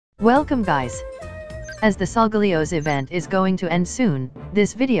Welcome guys. As the Solgalios event is going to end soon,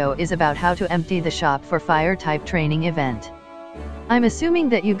 this video is about how to empty the shop for fire type training event. I'm assuming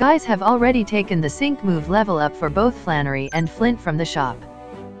that you guys have already taken the sync move level up for both Flannery and Flint from the shop.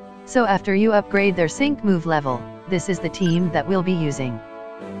 So after you upgrade their sync move level, this is the team that we'll be using.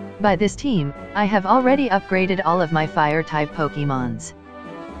 By this team, I have already upgraded all of my fire type Pokemons.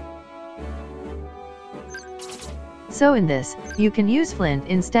 So in this, you can use Flint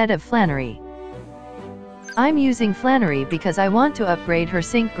instead of Flannery. I'm using Flannery because I want to upgrade her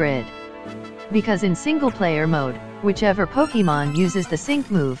sync grid. Because in single player mode, whichever Pokemon uses the sync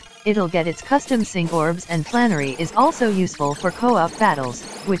move, it'll get its custom sync orbs, and Flannery is also useful for co-op battles,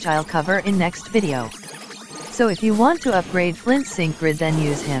 which I'll cover in next video. So if you want to upgrade Flint's sync grid, then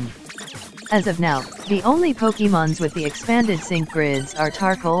use him. As of now, the only Pokemons with the expanded sync grids are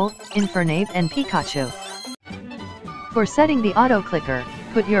Tarkle, Infernape and Pikachu. For setting the auto clicker,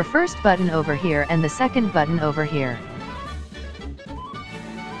 put your first button over here and the second button over here.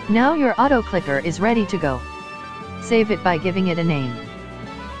 Now your auto clicker is ready to go. Save it by giving it a name.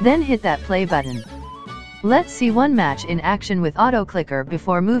 Then hit that play button. Let's see one match in action with auto clicker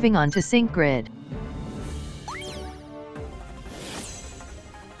before moving on to sync grid.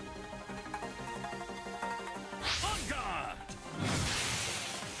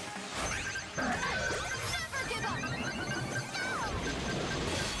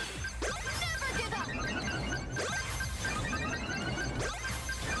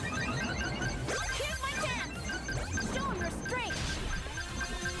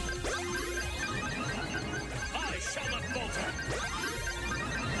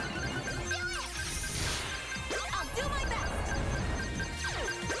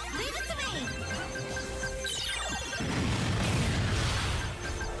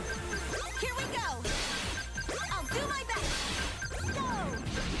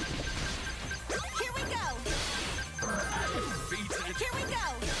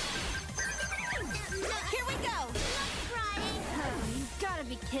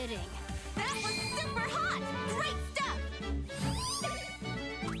 Kidding. That was super hot! Great stuff!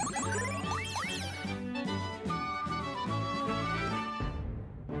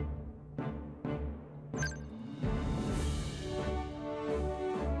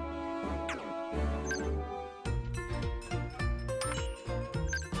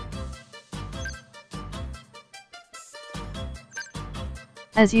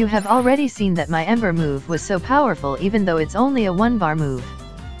 As you have already seen that my Ember move was so powerful even though it's only a 1-bar move.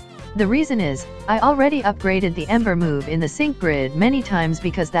 The reason is, I already upgraded the Ember move in the sync grid many times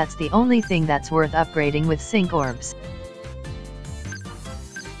because that's the only thing that's worth upgrading with sync orbs.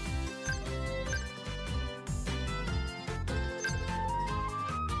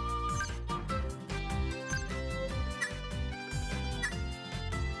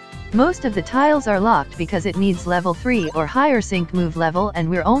 Most of the tiles are locked because it needs level 3 or higher sync move level, and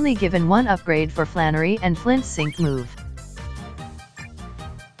we're only given one upgrade for Flannery and Flint's sync move.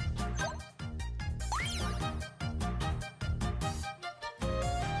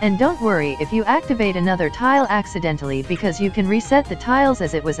 And don't worry if you activate another tile accidentally, because you can reset the tiles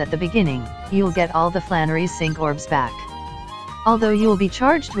as it was at the beginning. You'll get all the Flannery's sync orbs back. Although you'll be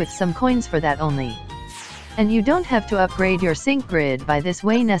charged with some coins for that only. And you don't have to upgrade your sync grid by this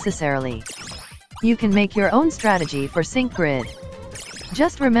way necessarily. You can make your own strategy for sync grid.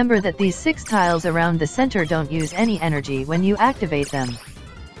 Just remember that these 6 tiles around the center don't use any energy when you activate them.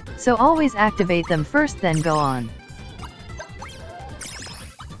 So always activate them first, then go on.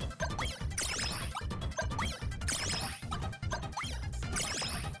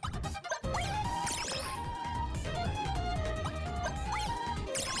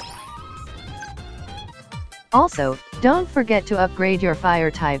 Also, don't forget to upgrade your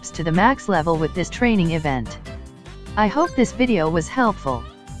fire types to the max level with this training event. I hope this video was helpful.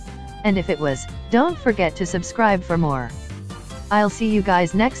 And if it was, don't forget to subscribe for more. I'll see you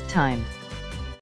guys next time.